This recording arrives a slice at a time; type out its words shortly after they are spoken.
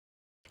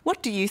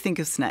What do you think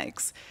of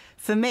snakes?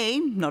 For me,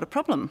 not a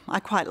problem. I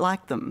quite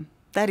like them.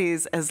 That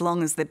is, as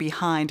long as they're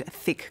behind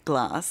thick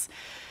glass.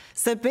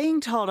 So being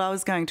told I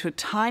was going to a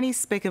tiny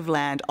speck of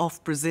land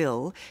off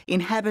Brazil,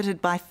 inhabited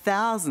by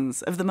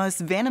thousands of the most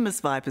venomous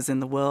vipers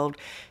in the world,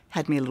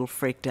 had me a little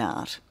freaked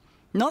out.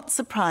 Not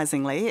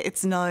surprisingly,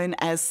 it's known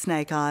as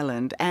Snake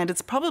Island, and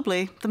it's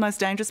probably the most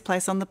dangerous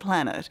place on the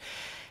planet.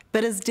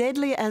 But as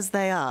deadly as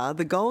they are,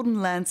 the golden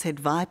lancehead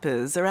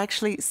vipers are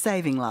actually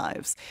saving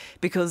lives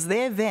because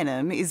their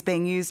venom is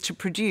being used to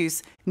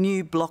produce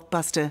new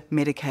blockbuster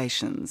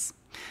medications.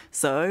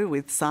 So,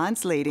 with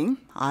science leading,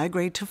 I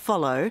agreed to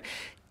follow,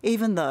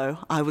 even though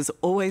I was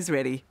always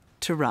ready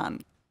to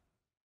run.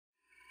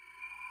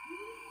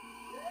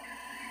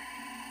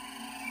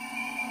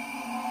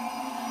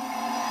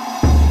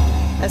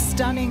 A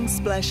stunning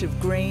splash of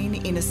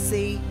green in a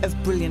sea of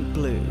brilliant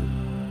blue.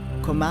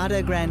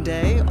 Comada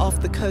Grande,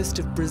 off the coast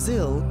of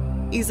Brazil,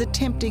 is a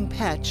tempting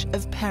patch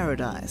of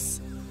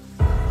paradise.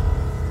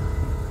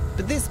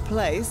 But this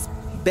place,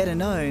 better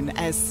known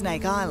as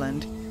Snake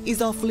Island,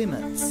 is off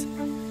limits.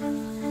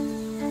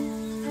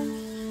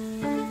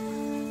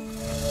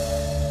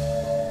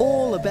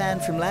 All are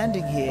banned from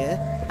landing here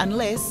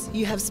unless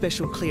you have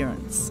special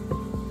clearance.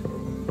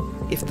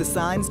 If the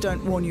signs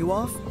don't warn you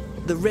off,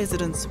 the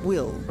residents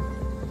will.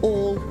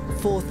 All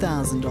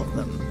 4,000 of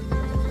them.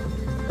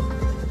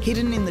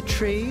 Hidden in the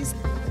trees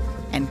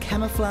and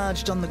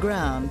camouflaged on the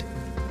ground,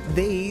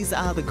 these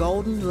are the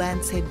golden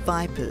lancehead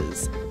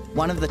vipers,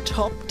 one of the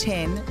top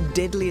 10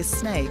 deadliest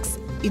snakes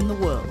in the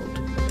world.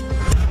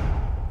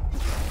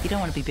 You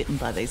don't want to be bitten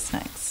by these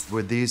snakes.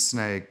 With these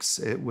snakes,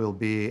 it will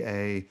be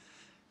a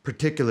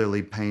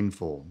particularly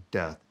painful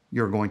death.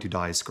 You're going to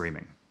die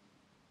screaming.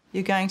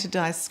 You're going to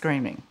die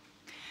screaming.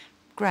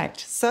 Great.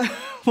 So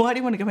why do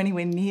you want to go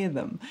anywhere near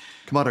them?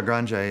 Comada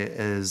Grande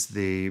is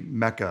the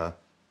mecca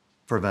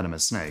for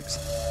venomous snakes.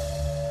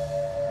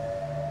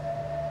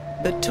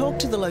 But talk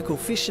to the local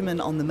fishermen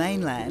on the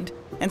mainland,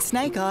 and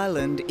Snake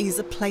Island is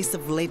a place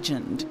of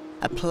legend,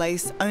 a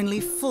place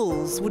only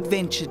fools would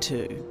venture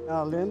to.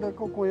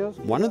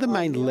 One of the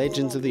main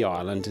legends of the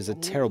island is a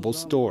terrible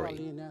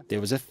story.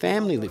 There was a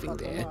family living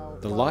there,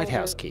 the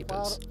lighthouse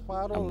keepers,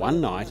 and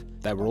one night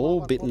they were all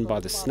bitten by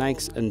the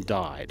snakes and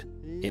died.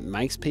 It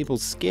makes people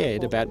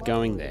scared about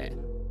going there.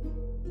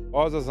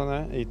 I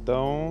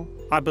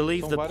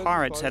believe the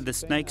pirates had the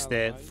snakes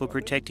there for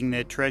protecting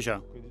their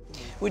treasure.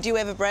 Would you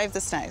ever brave the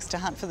snakes to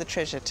hunt for the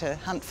treasure, to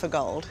hunt for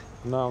gold?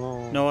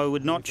 No, I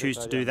would not choose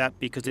to do that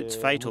because it's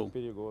fatal.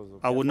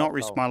 I would not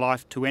risk my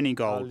life to any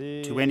gold,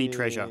 to any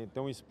treasure.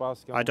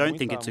 I don't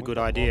think it's a good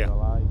idea.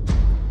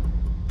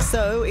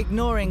 So,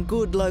 ignoring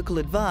good local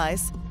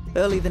advice,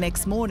 early the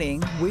next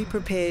morning we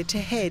prepare to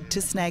head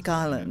to Snake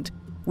Island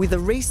with a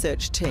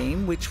research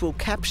team which will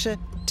capture,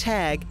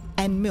 tag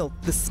and milk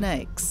the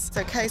snakes. It's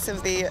a case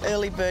of the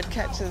early bird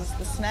catches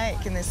the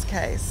snake in this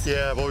case.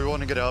 Yeah, but we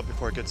want to get out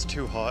before it gets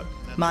too hot.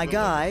 My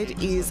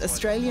guide is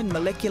Australian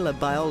molecular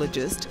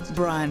biologist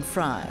Brian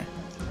Fry,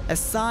 a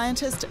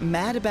scientist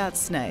mad about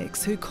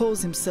snakes who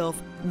calls himself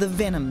the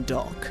Venom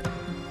Doc.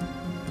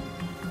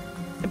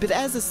 But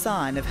as a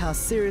sign of how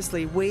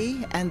seriously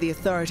we and the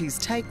authorities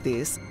take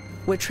this,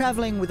 we're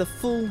travelling with a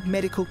full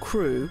medical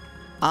crew,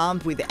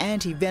 armed with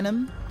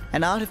anti-venom,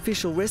 an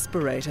artificial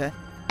respirator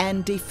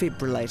and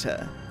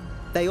defibrillator.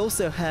 They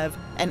also have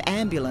an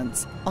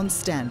ambulance on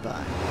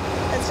standby.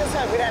 Let's just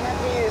hope we don't have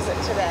to use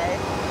it today.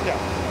 Yeah.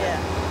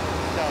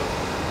 No.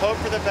 Hope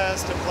for the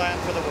best and plan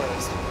for the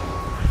worst.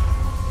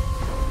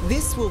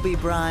 This will be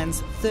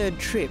Brian's third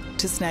trip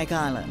to Snake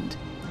Island.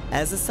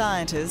 As a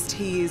scientist,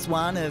 he is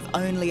one of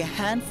only a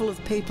handful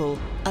of people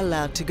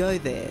allowed to go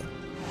there.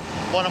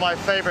 One of my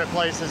favorite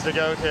places to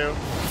go to.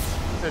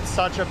 It's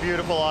such a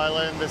beautiful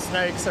island. The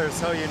snakes are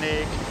so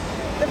unique.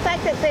 The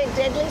fact that they're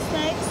deadly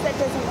snakes, that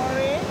doesn't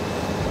worry you?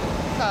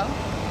 No.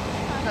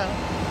 No.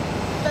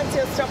 That's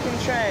your stock in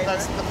trade.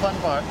 That's the fun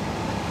part.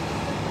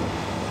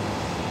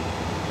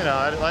 You know,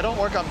 I don't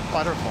work on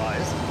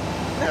butterflies.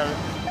 You know.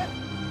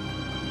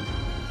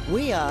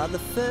 We are the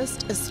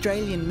first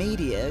Australian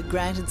media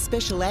granted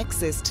special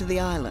access to the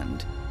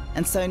island.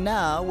 And so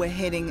now we're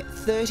heading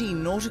 30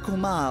 nautical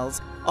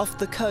miles off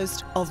the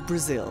coast of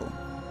Brazil.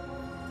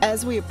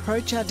 As we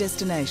approach our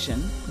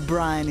destination,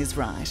 Brian is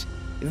right.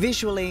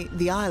 Visually,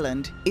 the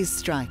island is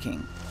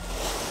striking.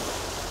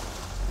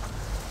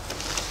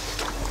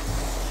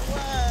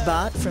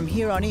 But from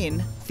here on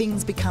in,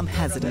 things become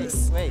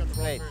hazardous.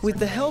 Wait. With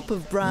the help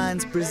of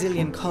Brian's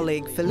Brazilian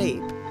colleague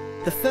Felipe,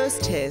 the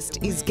first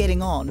test is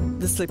getting on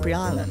the slippery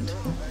island.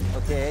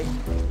 Okay.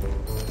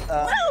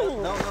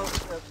 No.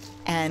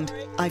 And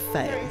I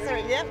fail.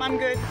 Sorry, yep, I'm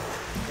good.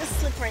 Just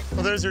slippery.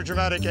 Well, there's your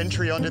dramatic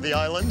entry onto the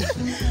island.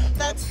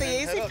 That's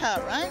the easy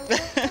part,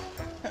 right?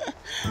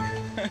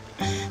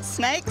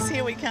 Snakes,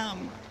 here we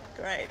come.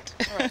 Great.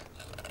 All right.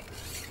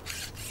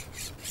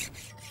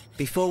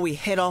 Before we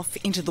head off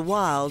into the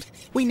wild,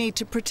 we need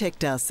to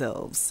protect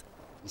ourselves.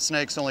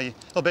 Snakes only,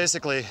 well,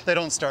 basically, they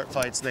don't start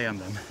fights, they end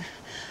them.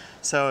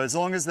 So as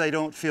long as they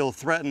don't feel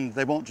threatened,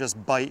 they won't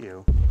just bite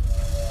you.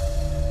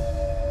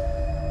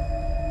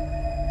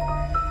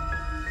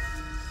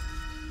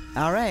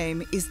 Our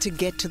aim is to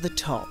get to the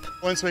top.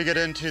 Once we get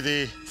into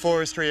the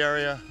forestry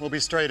area, we'll be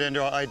straight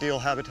into our ideal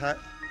habitat.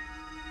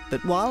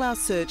 But while our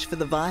search for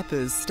the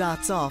vipers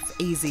starts off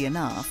easy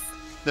enough,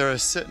 They're a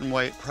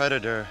sit-and-wait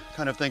predator.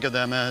 Kind of think of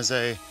them as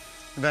a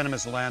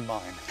venomous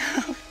landmine.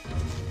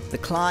 the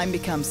climb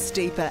becomes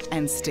steeper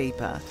and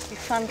steeper. Be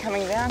fun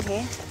coming down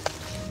here.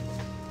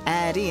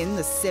 Add in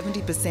the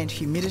 70%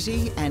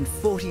 humidity and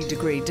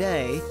 40-degree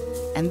day,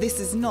 and this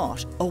is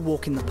not a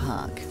walk in the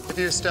park. If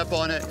you step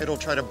on it, it'll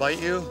try to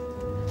bite you.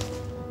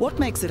 What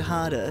makes it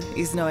harder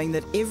is knowing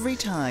that every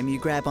time you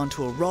grab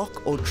onto a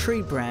rock or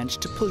tree branch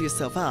to pull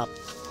yourself up,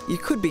 you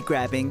could be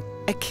grabbing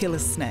a killer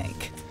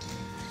snake.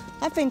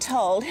 I've been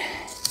told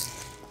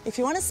if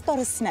you want to spot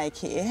a snake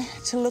here,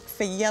 to look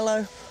for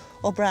yellow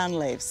or brown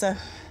leaves. So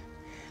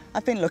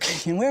I've been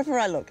looking, and wherever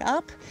I look,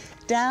 up,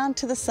 down,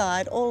 to the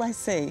side, all I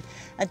see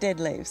are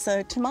dead leaves.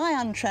 So to my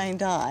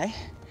untrained eye,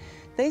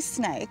 these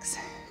snakes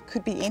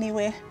could be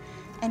anywhere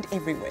and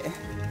everywhere.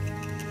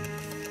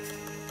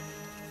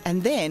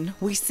 And then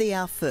we see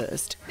our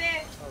first,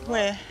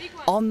 Where?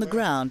 on the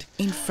ground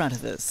in front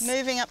of us.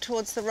 Moving up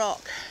towards the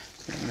rock.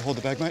 Hold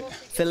the bag, mate.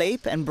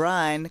 Philippe and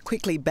Brian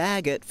quickly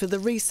bag it for the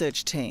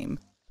research team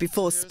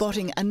before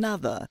spotting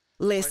another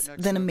less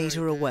than a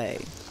metre away.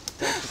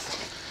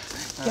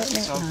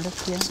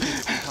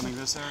 Coming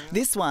this area.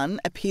 This one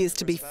appears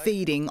to be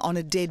feeding on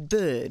a dead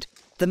bird,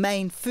 the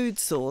main food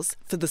source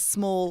for the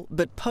small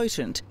but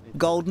potent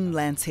golden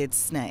lancehead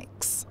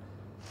snakes.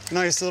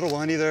 Nice little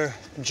one, either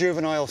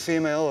juvenile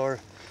female or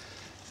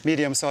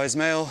medium-sized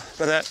male.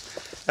 But that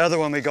other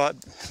one we got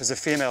is a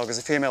female, because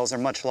the females are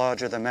much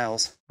larger than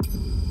males.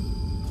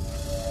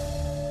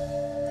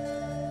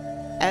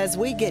 As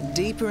we get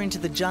deeper into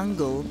the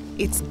jungle,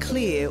 it's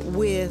clear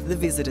we're the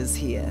visitors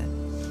here.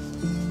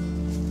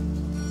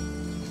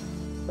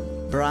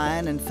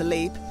 Brian and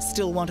Philippe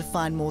still want to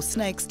find more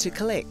snakes to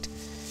collect,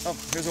 Oh,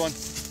 here's one.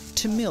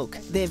 to milk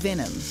their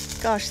venom.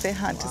 Gosh, they're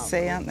hard to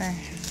see, aren't they?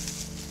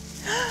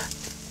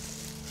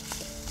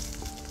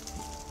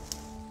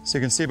 So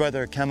you can see by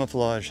their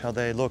camouflage how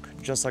they look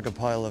just like a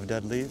pile of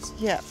dead leaves.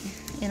 Yeah,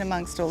 in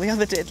amongst all the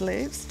other dead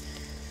leaves.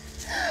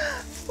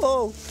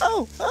 Oh,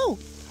 oh, oh,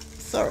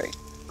 sorry.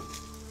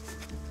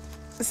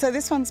 So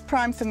this one's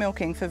primed for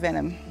milking for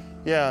venom.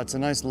 Yeah, it's a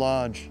nice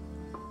large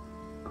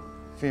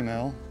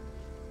female.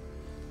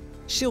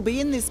 She'll be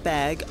in this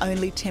bag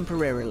only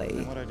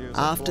temporarily.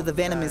 After the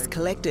venom is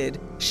collected,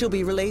 she'll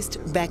be released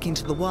back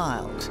into the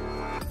wild.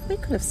 We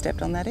could have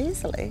stepped on that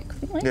easily,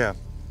 couldn't we? Yeah,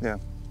 yeah.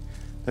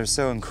 They're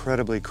so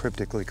incredibly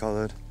cryptically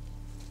coloured.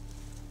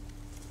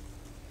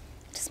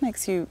 It just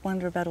makes you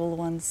wonder about all the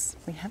ones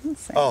we haven't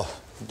seen. Oh,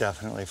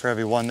 definitely. For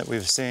every one that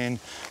we've seen,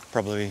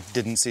 probably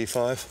didn't see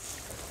 5.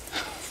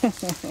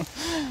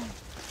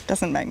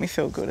 Doesn't make me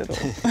feel good at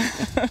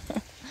all.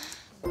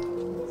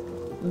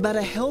 But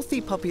a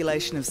healthy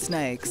population of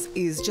snakes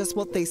is just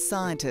what these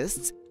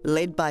scientists,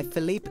 led by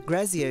Philippe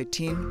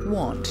Graziotin,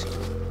 want.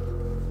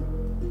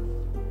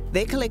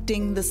 They're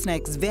collecting the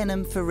snake's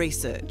venom for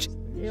research,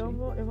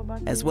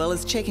 as well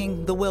as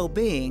checking the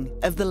well-being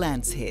of the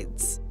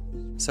lanceheads.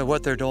 So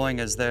what they're doing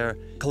is they're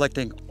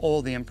collecting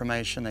all the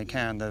information they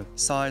can, the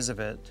size of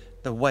it,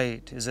 the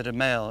weight, is it a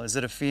male, is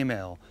it a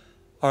female,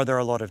 are there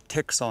a lot of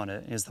ticks on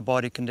it, is the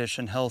body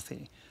condition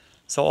healthy?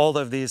 So all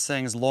of these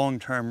things,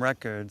 long-term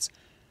records,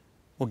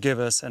 will give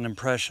us an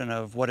impression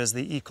of what is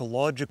the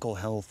ecological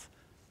health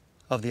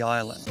of the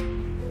island.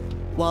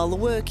 While the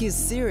work is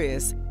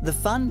serious, the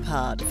fun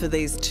part for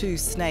these two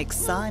snake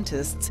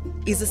scientists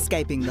is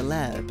escaping the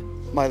lab.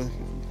 My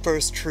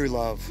first true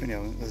love,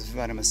 was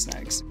venomous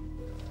snakes.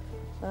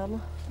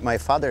 My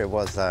father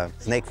was a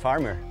snake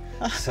farmer,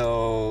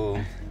 so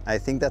I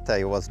think that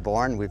I was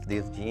born with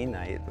this gene.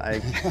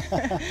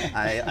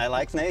 I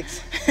like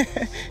snakes.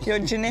 You're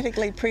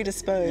genetically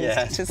predisposed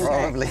Yes, to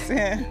probably.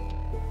 snakes. Yeah.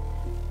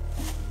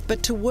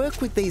 But to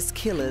work with these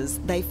killers,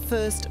 they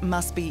first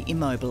must be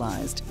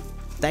immobilised.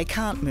 They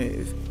can't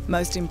move.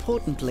 Most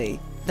importantly,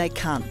 they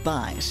can't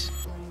bite.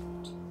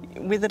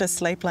 With it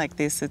asleep like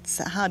this, it's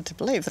hard to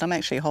believe that I'm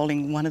actually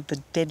holding one of the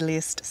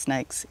deadliest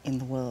snakes in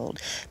the world.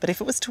 But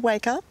if it was to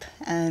wake up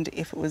and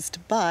if it was to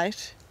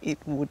bite, it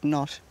would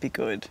not be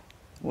good,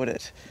 would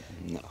it?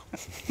 No.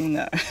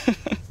 No.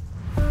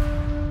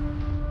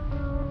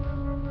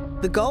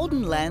 The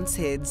golden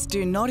lanceheads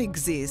do not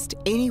exist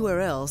anywhere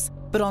else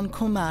but on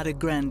Comada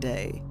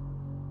Grande.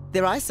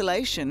 Their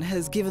isolation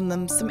has given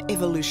them some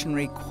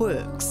evolutionary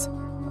quirks.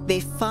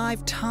 They're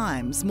 5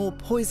 times more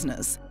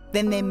poisonous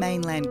than their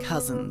mainland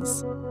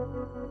cousins.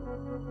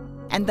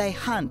 And they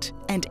hunt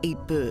and eat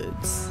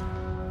birds.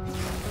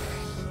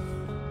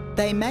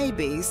 They may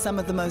be some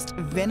of the most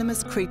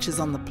venomous creatures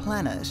on the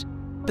planet,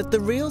 but the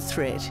real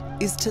threat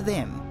is to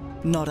them,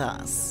 not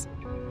us.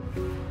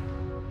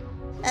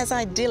 As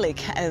idyllic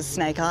as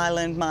Snake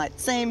Island might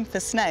seem for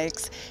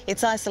snakes,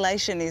 its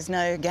isolation is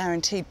no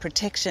guaranteed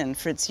protection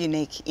for its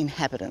unique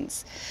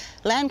inhabitants.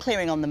 Land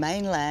clearing on the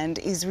mainland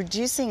is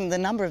reducing the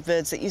number of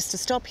birds that used to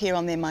stop here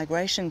on their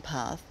migration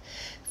path.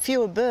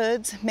 Fewer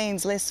birds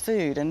means less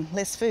food, and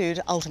less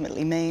food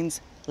ultimately means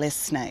less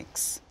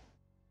snakes.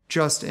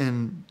 just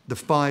in the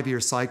 5-year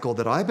cycle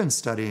that I've been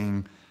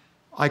studying,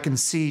 I can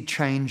see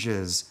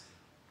changes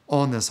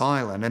on this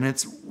island. And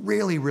it's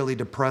really, really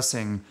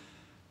depressing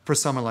for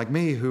someone like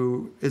me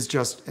who is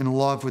just in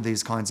love with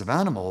these kinds of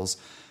animals.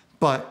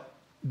 But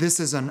this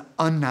is an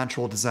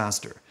unnatural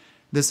disaster.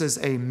 This is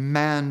a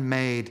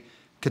man-made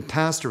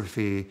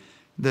catastrophe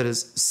that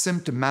is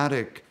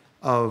symptomatic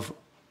of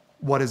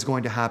what is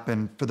going to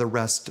happen for the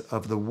rest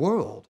of the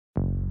world.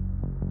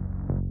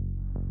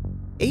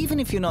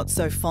 Even if you're not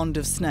so fond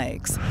of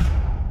snakes,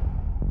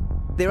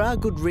 there are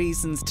good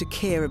reasons to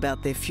care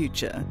about their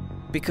future,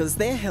 because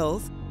their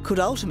health could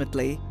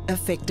ultimately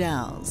affect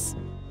ours.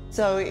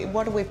 So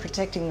what are we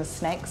protecting the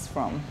snakes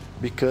from?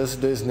 Because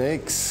the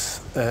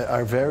snakes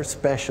are very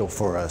special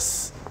for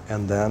us,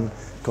 and then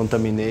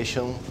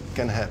contamination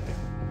can happen.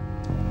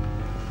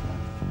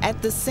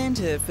 At the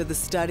Centre for the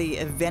Study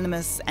of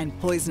Venomous and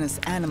Poisonous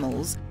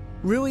Animals,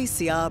 Rui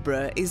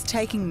Seabra is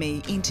taking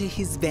me into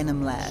his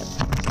venom lab,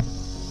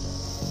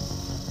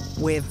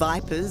 where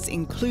vipers,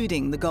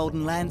 including the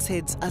golden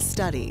lanceheads, are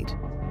studied.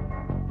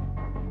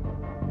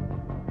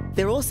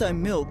 They're also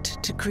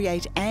milked to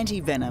create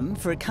anti-venom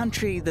for a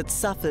country that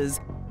suffers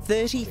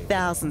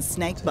 30,000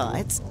 snake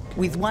bites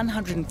with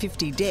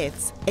 150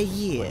 deaths a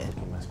year.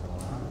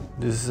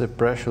 This is a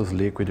precious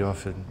liquid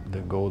of the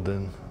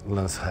golden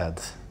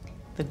lancehead.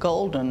 The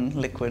golden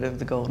liquid of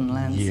the golden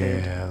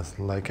lancehead. Yes,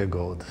 like a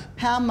gold.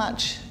 How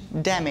much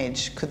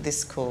damage could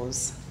this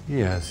cause?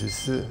 Yes,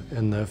 it's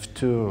enough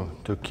to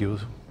kill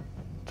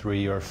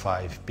 3 or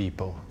 5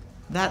 people.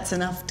 That's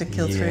enough to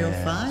kill 3 or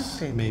 5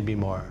 people? Maybe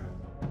more.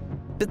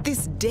 But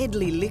this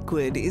deadly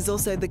liquid is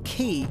also the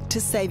key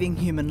to saving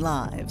human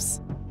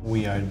lives.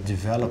 We are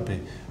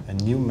developing a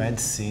new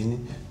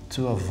medicine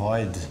to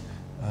avoid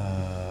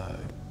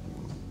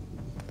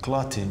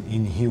clotting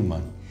in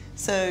human.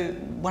 So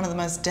one of the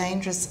most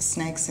dangerous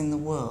snakes in the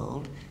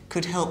world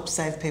could help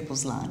save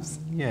people's lives?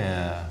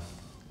 Yeah,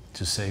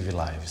 to save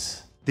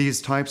lives.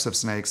 These types of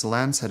snakes,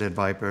 lance-headed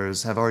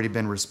vipers, have already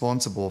been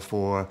responsible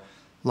for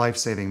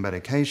life-saving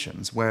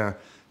medications, where,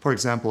 for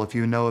example, if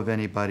you know of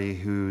anybody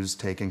who's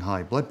taking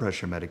high blood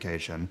pressure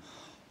medication,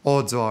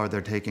 odds are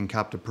they're taking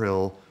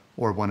captopril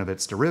or one of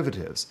its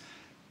derivatives.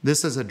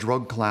 This is a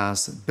drug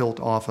class built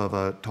off of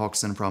a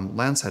toxin from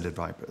lance-headed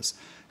vipers.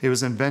 It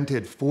was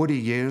invented 40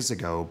 years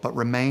ago, but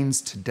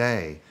remains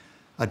today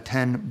a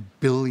 $10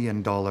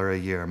 billion a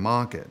year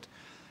market.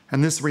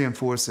 And this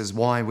reinforces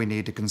why we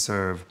need to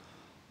conserve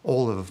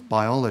all of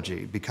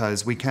biology,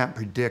 because we can't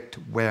predict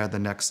where the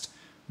next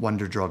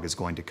wonder drug is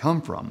going to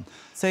come from.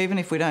 So even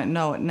if we don't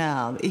know it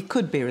now, it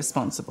could be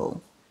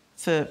responsible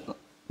for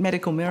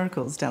medical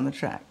miracles down the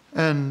track.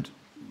 And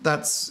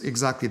that's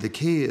exactly the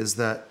key, is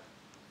that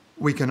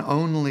we can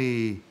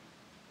only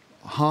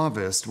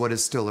harvest what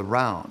is still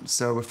around.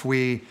 So if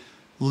we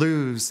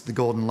lose the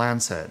golden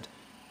lancehead,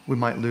 we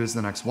might lose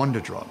the next wonder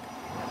drug.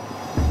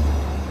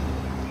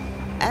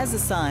 As a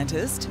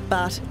scientist,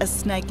 but a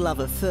snake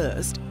lover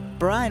first,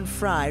 Brian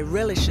Fry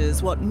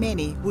relishes what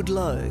many would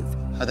loathe.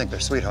 I think they're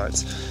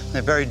sweethearts. They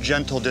have very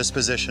gentle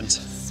dispositions.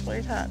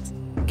 Sweethearts.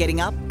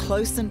 Getting up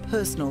close and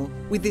personal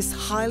with this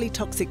highly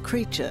toxic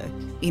creature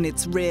in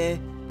its rare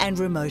and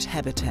remote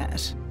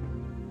habitat.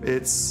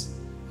 It's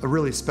a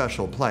really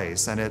special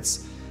place, and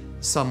it's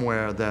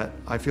somewhere that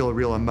I feel a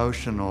real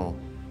emotional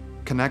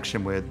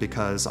connection with,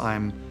 because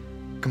I'm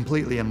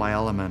completely in my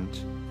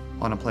element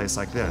on a place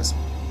like this.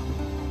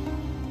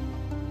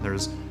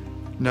 There's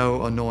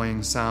no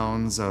annoying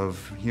sounds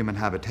of human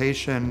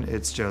habitation.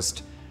 It's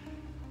just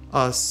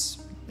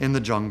us in the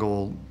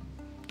jungle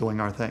doing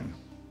our thing.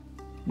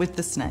 With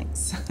the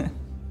snakes.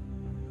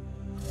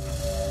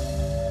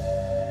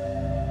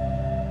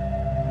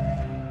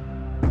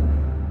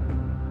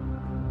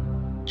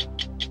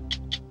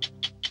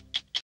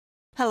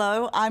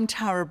 Hello, I'm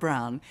Tara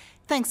Brown.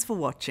 Thanks for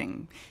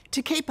watching.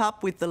 To keep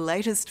up with the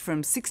latest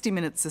from 60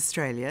 Minutes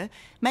Australia,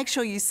 make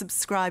sure you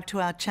subscribe to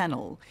our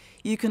channel.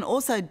 You can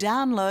also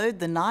download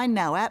the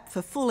 9Now app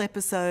for full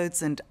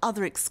episodes and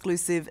other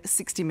exclusive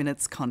 60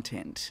 Minutes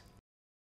content.